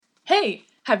Hey,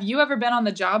 have you ever been on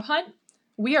the job hunt?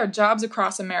 We are Jobs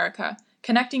Across America,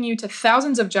 connecting you to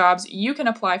thousands of jobs you can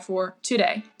apply for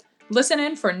today. Listen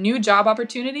in for new job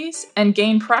opportunities and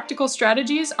gain practical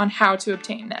strategies on how to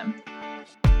obtain them.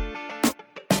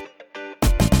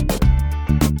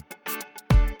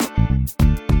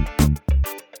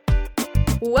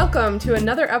 Welcome to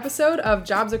another episode of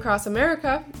Jobs Across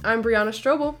America. I'm Brianna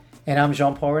Strobel. And I'm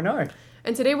Jean-Paul Renard.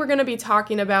 And today we're going to be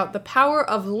talking about the power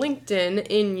of LinkedIn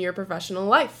in your professional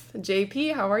life.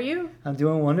 JP, how are you? I'm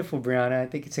doing wonderful, Brianna. I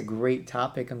think it's a great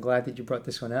topic. I'm glad that you brought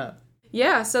this one up.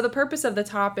 Yeah, so the purpose of the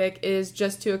topic is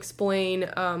just to explain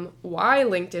why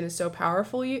LinkedIn is so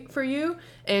powerful for you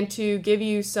and to give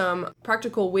you some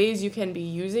practical ways you can be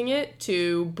using it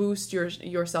to boost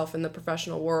yourself in the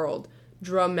professional world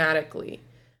dramatically.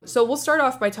 So we'll start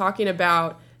off by talking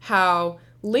about how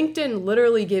LinkedIn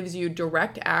literally gives you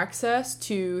direct access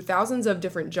to thousands of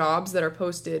different jobs that are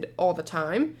posted all the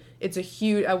time. It's a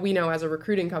huge, we know as a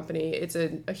recruiting company, it's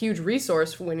a huge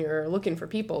resource when you're looking for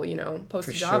people, post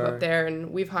a job up there.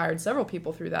 And we've hired several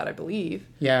people through that, I believe.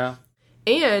 Yeah.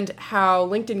 And how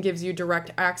LinkedIn gives you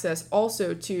direct access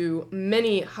also to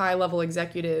many high-level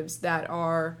executives that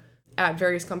are at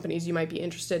various companies you might be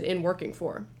interested in working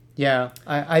for. Yeah,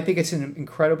 I think it's an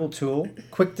incredible tool.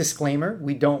 Quick disclaimer,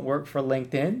 we don't work for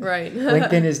LinkedIn. Right.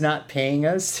 LinkedIn is not paying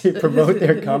us to promote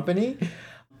their company,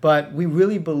 but we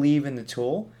really believe in the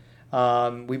tool.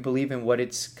 We believe in what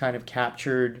it's kind of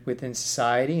captured within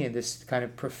society and this kind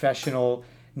of professional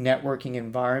networking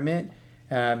environment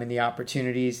and the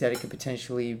opportunities that it could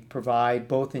potentially provide,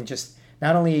 both in just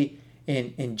not only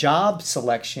in job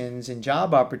selections and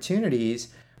job opportunities,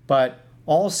 but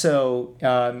also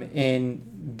in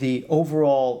the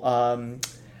overall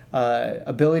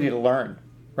ability to learn,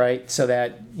 right? So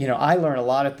that, I learn a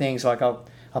lot of things. Like I'll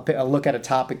look at a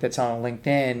topic that's on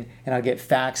LinkedIn and I'll get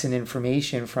facts and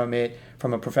information from it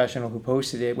from a professional who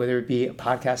posted it, whether it be a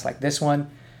podcast like this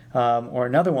one or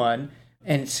another one.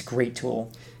 And it's a great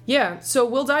tool. Yeah, so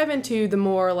we'll dive into the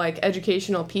more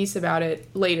educational piece about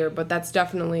it later, but that's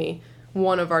definitely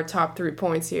one of our top 3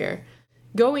 points here.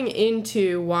 Going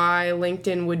into why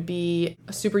LinkedIn would be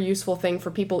a super useful thing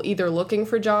for people either looking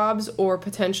for jobs or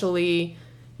potentially,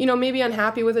 maybe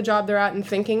unhappy with a job they're at and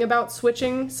thinking about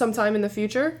switching sometime in the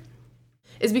future,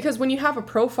 is because when you have a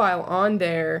profile on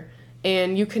there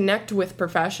and you connect with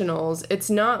professionals, it's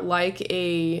not like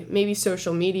maybe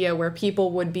social media where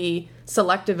people would be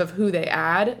selective of who they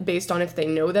add based on if they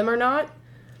know them or not.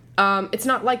 It's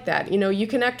not like that. You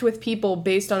connect with people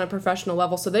based on a professional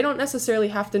level, so they don't necessarily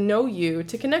have to know you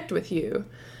to connect with you.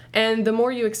 And the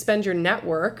more you expand your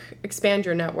network,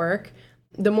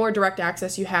 the more direct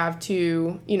access you have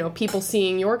to, people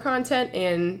seeing your content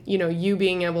and, you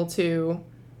being able to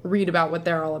read about what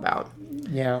they're all about.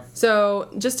 Yeah.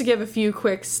 So just to give a few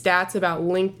quick stats about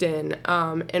LinkedIn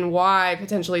and why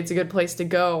potentially it's a good place to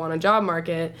go on a job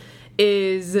market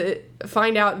is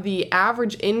find out the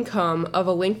average income of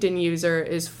a LinkedIn user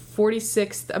is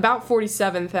about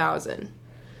 $47,000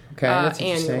 that's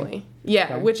annually. Yeah,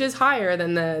 okay. Which is higher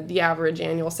than the average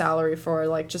annual salary for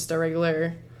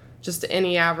just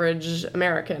any average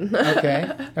American.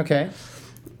 Okay.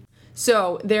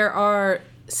 So there are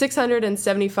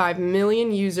 675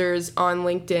 million users on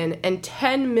LinkedIn, and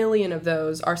 10 million of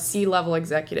those are C-level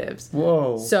executives.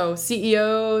 Whoa. So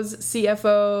CEOs,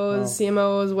 CFOs,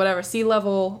 CMOs, whatever,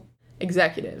 C-level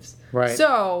executives. Right.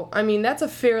 So, that's a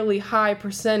fairly high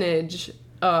percentage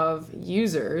of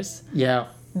users. Yeah.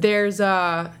 There's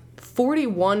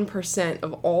 41%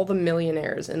 of all the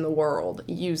millionaires in the world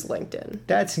use LinkedIn.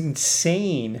 That's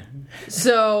insane.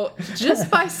 So just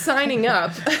by signing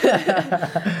up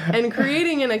and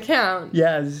creating an account,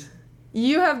 yes,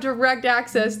 you have direct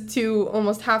access to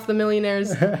almost half the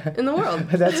millionaires in the world.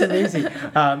 That's amazing.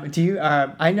 Do you?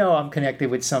 I know I'm connected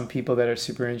with some people that are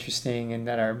super interesting and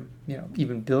that are,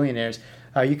 even billionaires.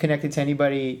 Are you connected to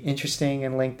anybody interesting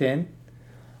in LinkedIn?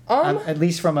 At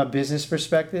least from a business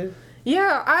perspective?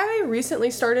 Yeah, I recently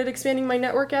started expanding my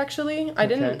network, actually. I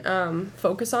didn't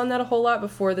focus on that a whole lot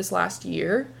before this last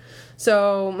year.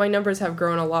 So my numbers have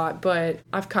grown a lot, but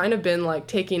I've kind of been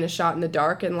taking a shot in the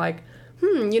dark and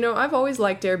I've always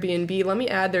liked Airbnb. Let me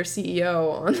add their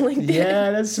CEO on LinkedIn.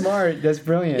 Yeah, that's smart. That's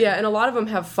brilliant. Yeah, and a lot of them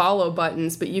have follow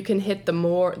buttons, but you can hit the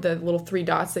little 3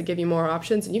 dots that give you more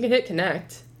options, and you can hit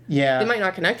connect. Yeah. They might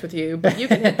not connect with you, but you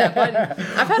can hit that button.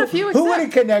 I've had a few accept. Who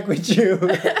wouldn't connect with you?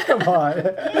 Come on.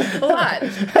 A lot.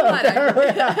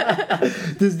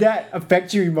 Does that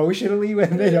affect you emotionally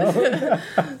when they don't?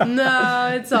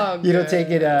 No, it's all good. You don't take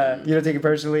it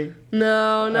personally?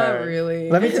 No, not really.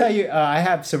 Let me tell you, I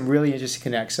have some really interesting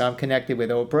connects. So I'm connected with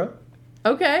Oprah.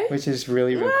 Okay. which is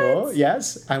really, really cool.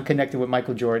 Yes. I'm connected with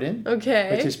Michael Jordan. Okay.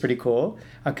 Which is pretty cool.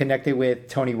 I'm connected with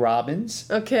Tony Robbins.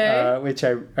 Okay. Which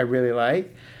I really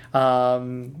like.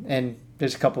 And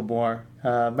there's a couple more.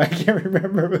 I can't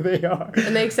remember who they are.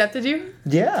 And they accepted you?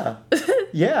 Yeah.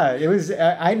 Yeah. It was.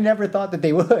 I never thought that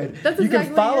they would. That's you exactly,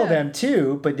 can follow yeah. them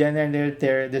too, but then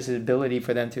there's an ability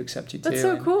for them to accept you too. That's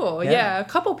so And, cool. Yeah. A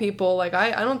couple people, like,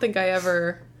 I don't think I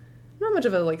ever, I'm not much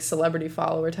of a, like, celebrity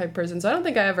follower type person, so I don't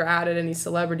think I ever added any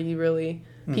celebrity, really,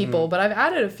 people. But I've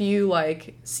added a few,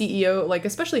 like, CEO, like,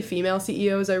 especially female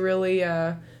CEOs I really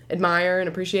admire and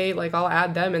appreciate. Like, I'll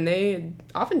add them, and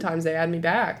oftentimes they add me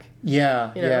back.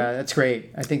 Yeah, You know? yeah, that's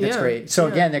great. I think that's Yeah, great. So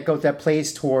yeah. again, that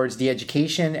plays towards the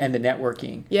education and the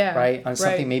networking. Yeah, Right? On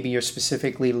something right. maybe you're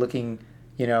specifically looking,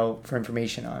 for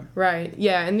information on. Right.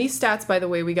 Yeah. And these stats, by the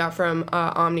way, we got from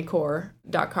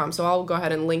omnicore.com. So I'll go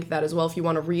ahead and link that as well if you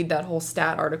want to read that whole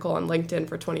stat article on LinkedIn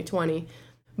for 2020.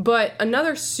 But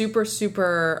another super,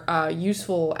 super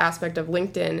useful aspect of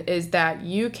LinkedIn is that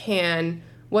you can,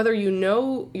 whether you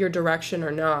know your direction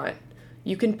or not,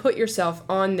 you can put yourself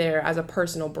on there as a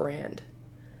personal brand.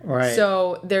 Right.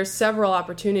 So there's several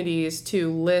opportunities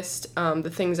to list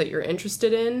the things that you're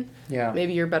interested in, Yeah.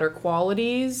 maybe your better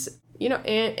qualities,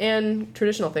 and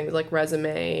traditional things like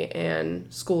resume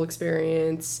and school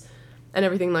experience and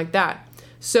everything like that.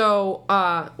 So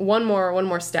one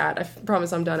more stat. I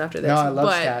promise I'm done after this. No, I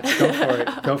love stats. Go for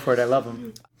it. Go for it. I love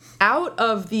them. Out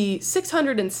of the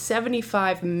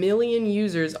 675 million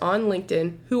users on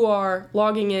LinkedIn who are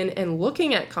logging in and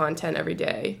looking at content every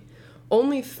day,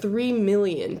 only 3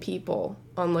 million people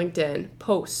on LinkedIn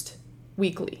post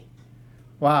weekly.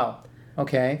 Wow.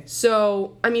 Okay.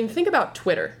 So, I mean, think about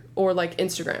Twitter or like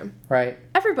Instagram. Right.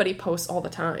 Everybody posts all the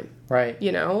time, Right.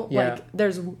 Yeah. Like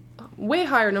there's way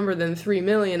higher number than 3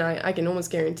 million, I can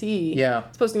almost guarantee. Yeah.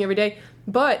 It's posting every day,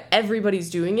 but everybody's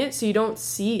doing it, so you don't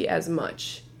see as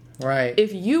much. Right.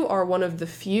 If you are one of the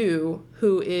few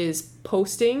who is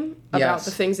posting about Yes.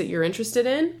 the things that you're interested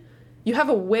in, you have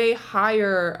a way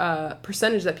higher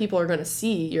percentage that people are going to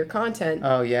see your content.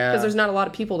 Oh, yeah. Because there's not a lot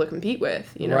of people to compete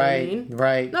with. You know what I mean?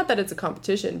 Right. Not that it's a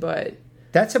competition, but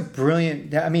That's a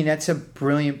brilliant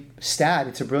stat.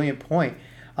 It's a brilliant point.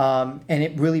 And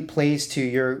it really plays to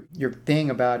your thing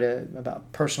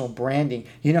about personal branding.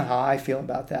 You know how I feel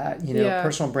about that. Yeah.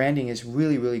 Personal branding is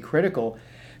really, really critical.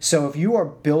 So if you are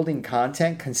building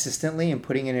content consistently and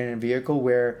putting it in a vehicle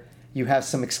where you have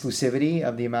some exclusivity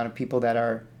of the amount of people that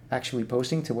are actually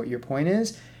posting to what your point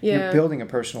is, you're building a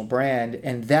personal brand,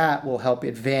 and that will help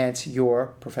advance your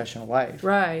professional life.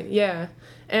 right, yeah.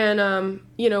 And,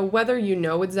 whether you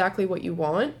know exactly what you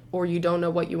want or you don't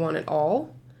know what you want at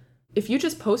all, if you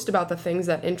just post about the things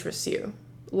that interest you,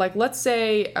 like let's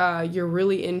say you're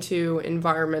really into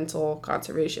environmental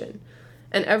conservation,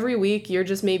 and every week you're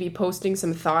just maybe posting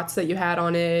some thoughts that you had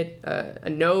on it, a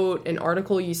note, an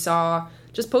article you saw,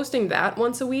 just posting that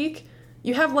once a week,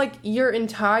 you have like your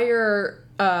entire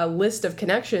list of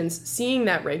connections seeing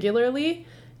that regularly,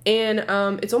 and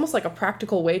it's almost like a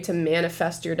practical way to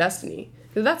manifest your destiny.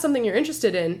 If that's something you're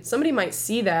interested in, somebody might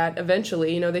see that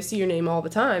eventually. They see your name all the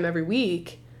time, every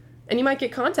week, and you might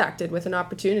get contacted with an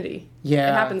opportunity. Yeah.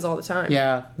 It happens all the time.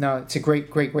 Yeah. No, it's a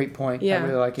great point. Yeah. I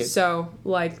really like it. So,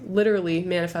 like, literally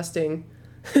manifesting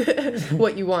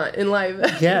what you want in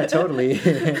life. Yeah, totally.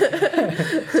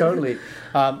 Totally.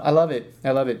 I love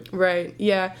it. Right,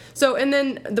 yeah. So, and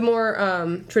then the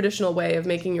more traditional way of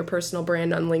making your personal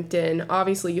brand on LinkedIn,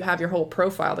 obviously you have your whole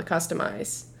profile to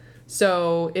customize.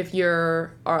 So if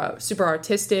you're super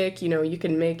artistic, you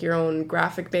can make your own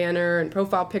graphic banner and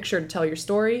profile picture to tell your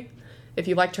story. If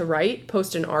you like to write,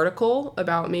 post an article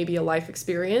about maybe a life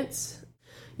experience.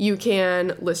 You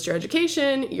can list your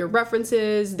education, your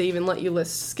references. They even let you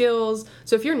list skills.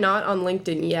 So if you're not on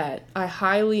LinkedIn yet, I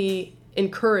highly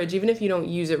encourage, even if you don't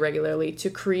use it regularly, to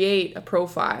create a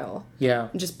profile. Yeah.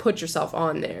 And just put yourself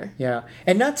on there. Yeah.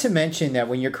 And not to mention that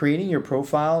when you're creating your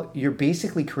profile, you're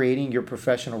basically creating your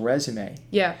professional resume.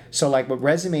 Yeah. So like what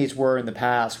resumes were in the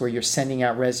past, where you're sending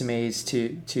out resumes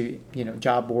to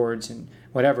job boards and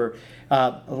whatever,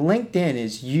 LinkedIn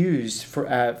is used for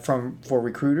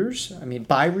recruiters.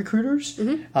 By recruiters,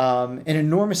 an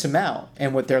enormous amount.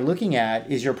 And what they're looking at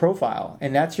is your profile,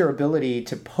 and that's your ability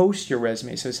to post your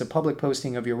resume. So it's a public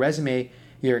posting of your resume,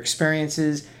 your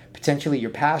experiences, potentially your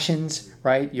passions,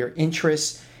 right? Your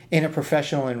interests in a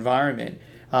professional environment.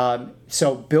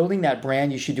 So building that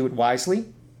brand, you should do it wisely,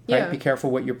 right? Yeah. Be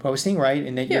careful what you're posting, right?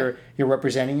 And that you're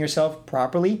representing yourself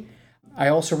properly. I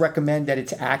also recommend that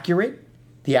it's accurate.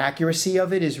 The accuracy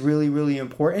of it is really, really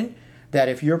important. That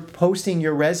if you're posting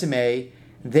your resume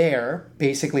there,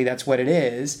 basically that's what it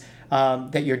is,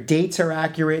 that your dates are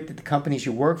accurate, that the companies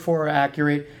you work for are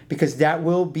accurate, because that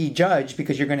will be judged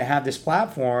because you're going to have this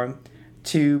platform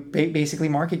to basically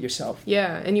market yourself.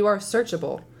 Yeah, and you are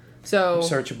searchable. So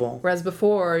Searchable. Whereas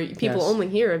before, people Yes. only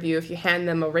hear of you if you hand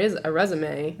them a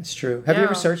resume. It's true. Have you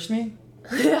ever Now- searched me?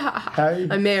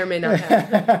 I may or may not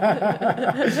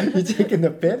have. You taking the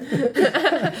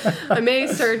fifth? I may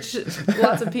search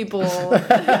lots of people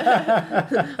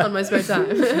on my spare time.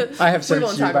 I have We searched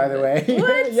won't you, talk by about the way. it.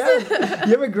 What? Yeah,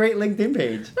 you have a great LinkedIn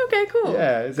page. Okay, cool.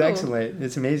 Yeah, it's Cool. excellent.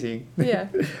 It's amazing. Yeah.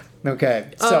 Okay,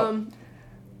 so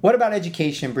what about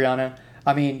education, Brianna?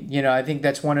 I mean, I think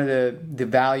that's one of the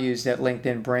values that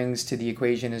LinkedIn brings to the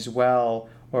equation as well,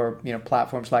 or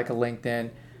platforms like a LinkedIn.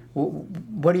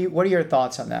 What are your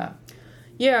thoughts on that?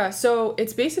 Yeah, so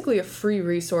it's basically a free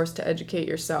resource to educate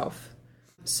yourself.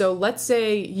 So let's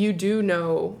say you do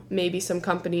know maybe some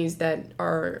companies that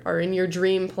are in your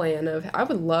dream plan of, I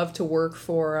would love to work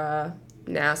for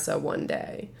NASA one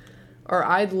day. Or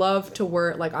I'd love to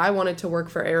work, like I wanted to work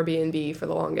for Airbnb for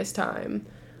the longest time.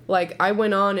 Like I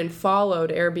went on and followed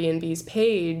Airbnb's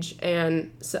page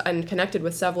and connected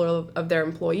with several of their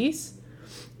employees.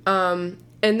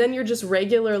 And then you're just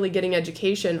regularly getting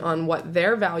education on what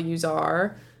their values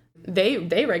are.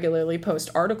 They regularly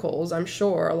post articles, I'm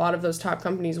sure. A lot of those top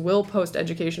companies will post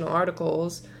educational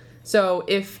articles. So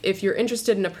if you're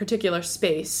interested in a particular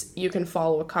space, you can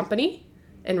follow a company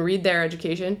and read their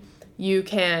education. You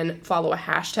can follow a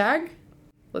hashtag.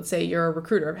 Let's say you're a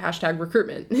recruiter, hashtag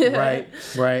recruitment.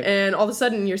 Right. And all of a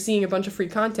sudden you're seeing a bunch of free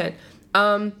content.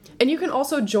 And you can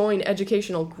also join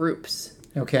educational groups.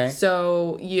 Okay.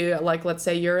 So let's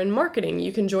say you're in marketing,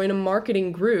 you can join a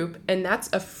marketing group, and that's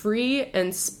a free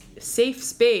and safe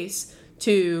space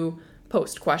to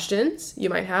post questions you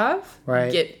might have,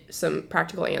 Right. get some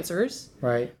practical answers,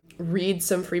 Right. read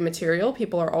some free material.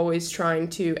 People are always trying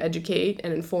to educate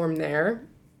and inform there.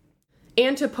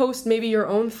 And to post maybe your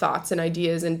own thoughts and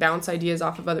ideas and bounce ideas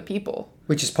off of other people.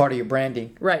 Which is part of your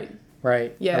branding. Right.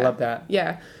 Right. Yeah. I love that.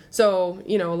 Yeah. So,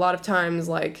 a lot of times,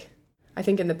 I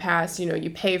think in the past, you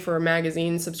pay for a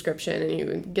magazine subscription and you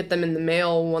get them in the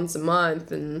mail once a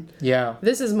month. And Yeah.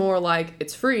 this is more like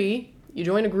it's free. You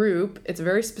join a group. It's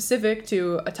very specific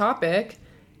to a topic.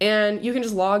 And you can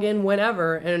just log in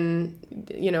whenever and,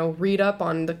 read up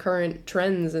on the current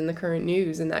trends and the current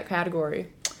news in that category.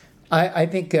 I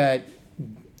think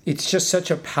it's just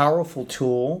such a powerful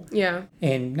tool. Yeah.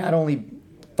 And not only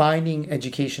finding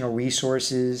educational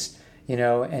resources,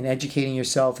 and educating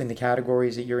yourself in the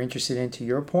categories that you're interested in, to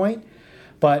your point,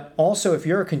 but also if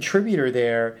you're a contributor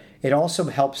there, it also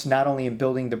helps not only in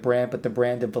building the brand, but the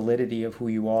brand of validity of who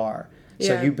you are.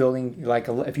 So Yeah. you building,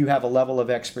 if you have a level of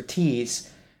expertise,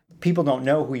 people don't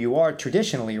know who you are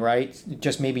traditionally, right?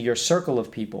 Just maybe your circle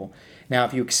of people. Now,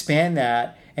 if you expand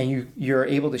that and you're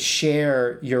able to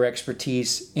share your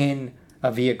expertise in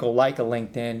a vehicle like a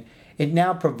LinkedIn, it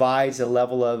now provides a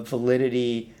level of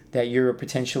validity that you're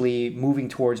potentially moving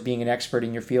towards being an expert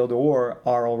in your field or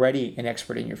are already an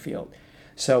expert in your field.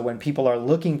 So when people are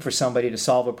looking for somebody to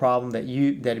solve a problem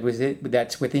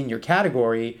that's within your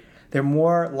category, they're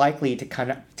more likely to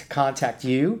contact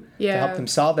you to help them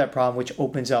solve that problem, which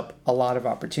opens up a lot of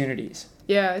opportunities.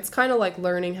 Yeah, it's kind of like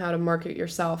learning how to market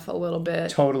yourself a little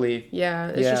bit. Totally. Yeah,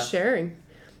 it's just sharing.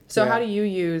 So Yeah. how do you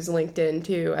use LinkedIn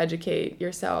to educate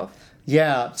yourself?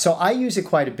 Yeah, so I use it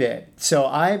quite a bit. So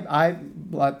I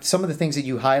some of the things that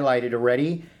you highlighted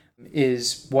already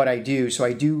is what I do. So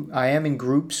I am in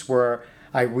groups where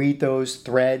I read those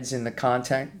threads and the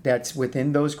content that's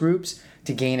within those groups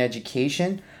to gain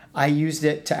education. I used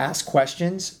it to ask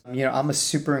questions. I'm a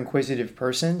super inquisitive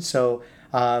person, so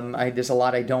there's a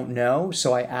lot I don't know,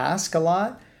 so I ask a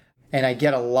lot. And I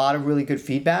get a lot of really good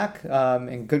feedback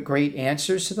and great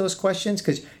answers to those questions,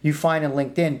 because you find in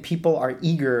LinkedIn, people are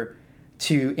eager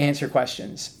to answer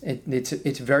questions.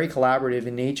 It's very collaborative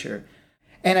in nature.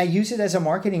 And I use it as a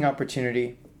marketing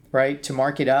opportunity, right? To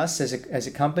market us as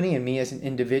a company and me as an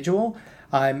individual.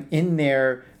 I'm in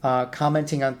there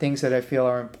commenting on things that I feel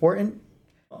are important.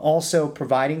 Also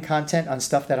providing content on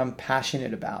stuff that I'm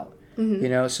passionate about.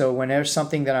 Mm-hmm. So when there's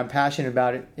something that I'm passionate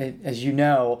about, as you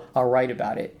know, I'll write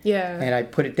about it. Yeah. And I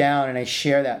put it down and I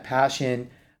share that passion,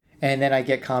 and then I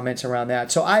get comments around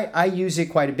that. So I use it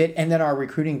quite a bit, and then our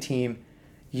recruiting team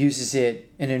uses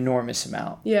it an enormous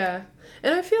amount. Yeah.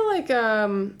 And I feel like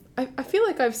I feel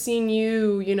like I've seen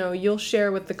you'll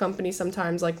share with the company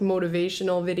sometimes like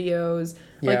motivational videos.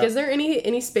 Like, Yeah. is there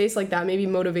any space like that, maybe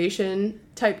motivation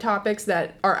type topics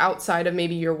that are outside of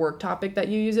maybe your work topic that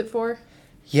you use it for?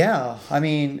 Yeah. I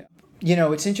mean,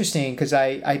 it's interesting because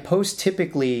I post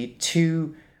typically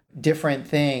 2 different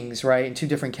things, right, in two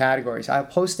different categories. I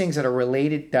post things that are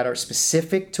related, that are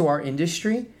specific to our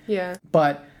industry. Yeah.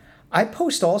 But I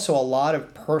post also a lot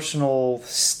of personal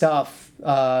stuff,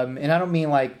 and I don't mean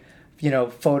like,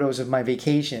 photos of my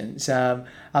vacations. I'm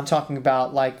talking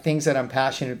about like things that I'm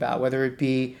passionate about, whether it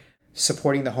be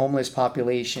supporting the homeless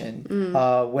population,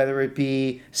 whether it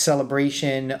be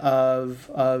celebration of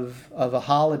a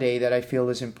holiday that I feel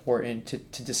is important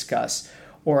to discuss,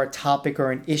 or a topic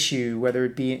or an issue, whether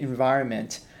it be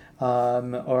environment,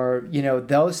 or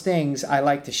those things I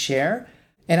like to share.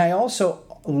 And I also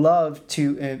love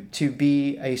to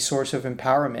be a source of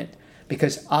empowerment,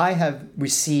 because I have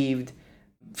received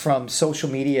from social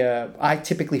media, I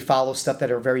typically follow stuff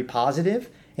that are very positive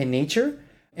in nature,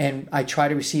 and I try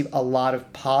to receive a lot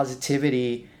of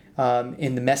positivity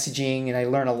in the messaging, and I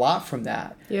learn a lot from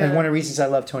that. Yeah. And one of the reasons I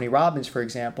love Tony Robbins, for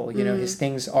example, his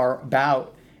things are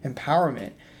about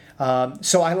empowerment.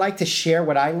 So I like to share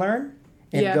what I learn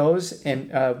in those,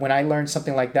 and when I learn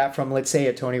something like that from, let's say,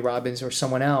 a Tony Robbins or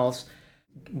someone else,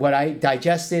 what I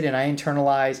digested and I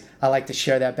internalized, I like to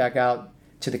share that back out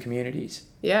to the communities.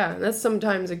 Yeah, that's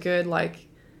sometimes a good, like,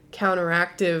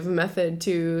 counteractive method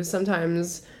to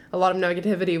sometimes a lot of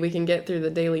negativity we can get through the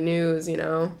daily news,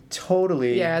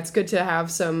 Totally. Yeah, it's good to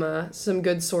have some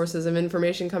good sources of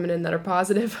information coming in that are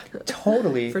positive.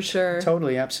 Totally. For sure.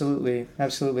 Totally, absolutely.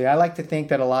 Absolutely. I like to think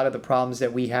that a lot of the problems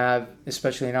that we have,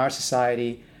 especially in our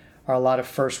society, are a lot of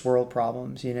first world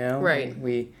problems, Right.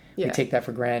 We take that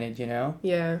for granted,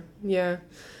 Yeah.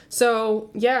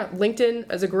 So,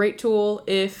 LinkedIn is a great tool.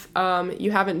 If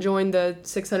you haven't joined the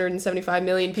 675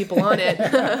 million people on it,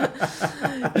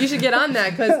 you should get on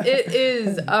that, because it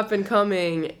is up and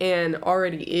coming and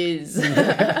already is.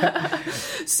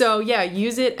 So,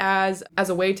 use it as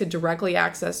a way to directly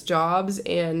access jobs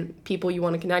and people you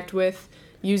want to connect with.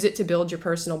 Use it to build your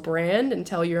personal brand and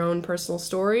tell your own personal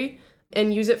story.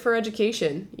 And use it for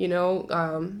education,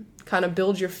 kind of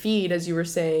build your feed, as you were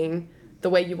saying, the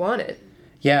way you want it.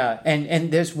 Yeah,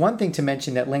 and there's one thing to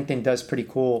mention that LinkedIn does pretty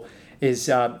cool is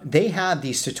they have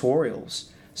these tutorials.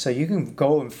 So you can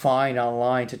go and find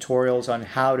online tutorials on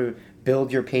how to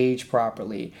build your page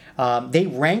properly. They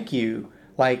rank you,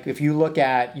 like if you look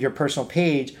at your personal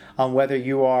page, on whether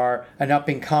you are an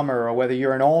up-and-comer or whether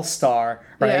you're an all-star,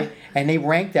 right? Yeah. And they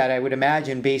rank that, I would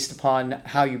imagine, based upon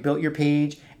how you built your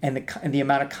page and the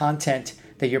amount of content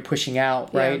that you're pushing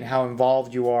out, right? And how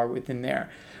involved you are within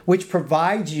there. Which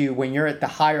provides you, when you're at the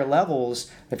higher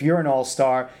levels, if you're an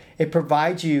all-star, it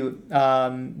provides you,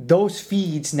 those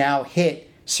feeds now hit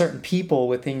certain people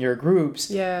within your groups,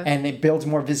 and it builds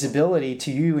more visibility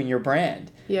to you and your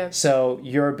brand. Yeah. So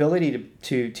your ability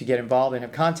to get involved and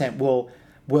have content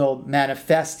will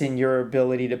manifest in your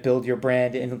ability to build your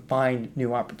brand and find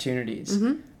new opportunities.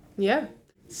 Mm-hmm. Yeah.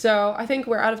 So I think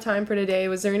we're out of time for today.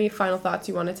 Was there any final thoughts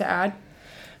you wanted to add?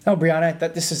 No, Brianna, I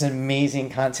thought this is amazing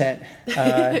content,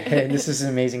 and this is an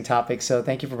amazing topic, so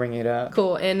thank you for bringing it up.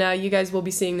 Cool, and you guys will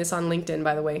be seeing this on LinkedIn,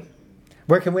 by the way.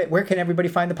 Where can everybody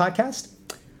find the podcast?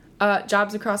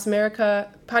 Jobs Across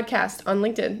America podcast on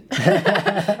LinkedIn.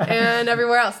 And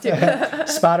everywhere else, too.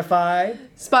 Spotify,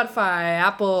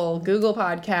 Apple, Google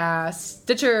Podcasts,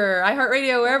 Stitcher,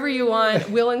 iHeartRadio, wherever you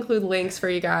want. We'll include links for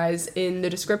you guys in the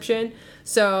description.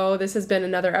 So this has been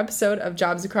another episode of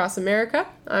Jobs Across America.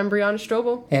 I'm Brianna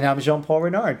Strobel. And I'm Jean-Paul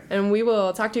Renard. And we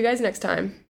will talk to you guys next time.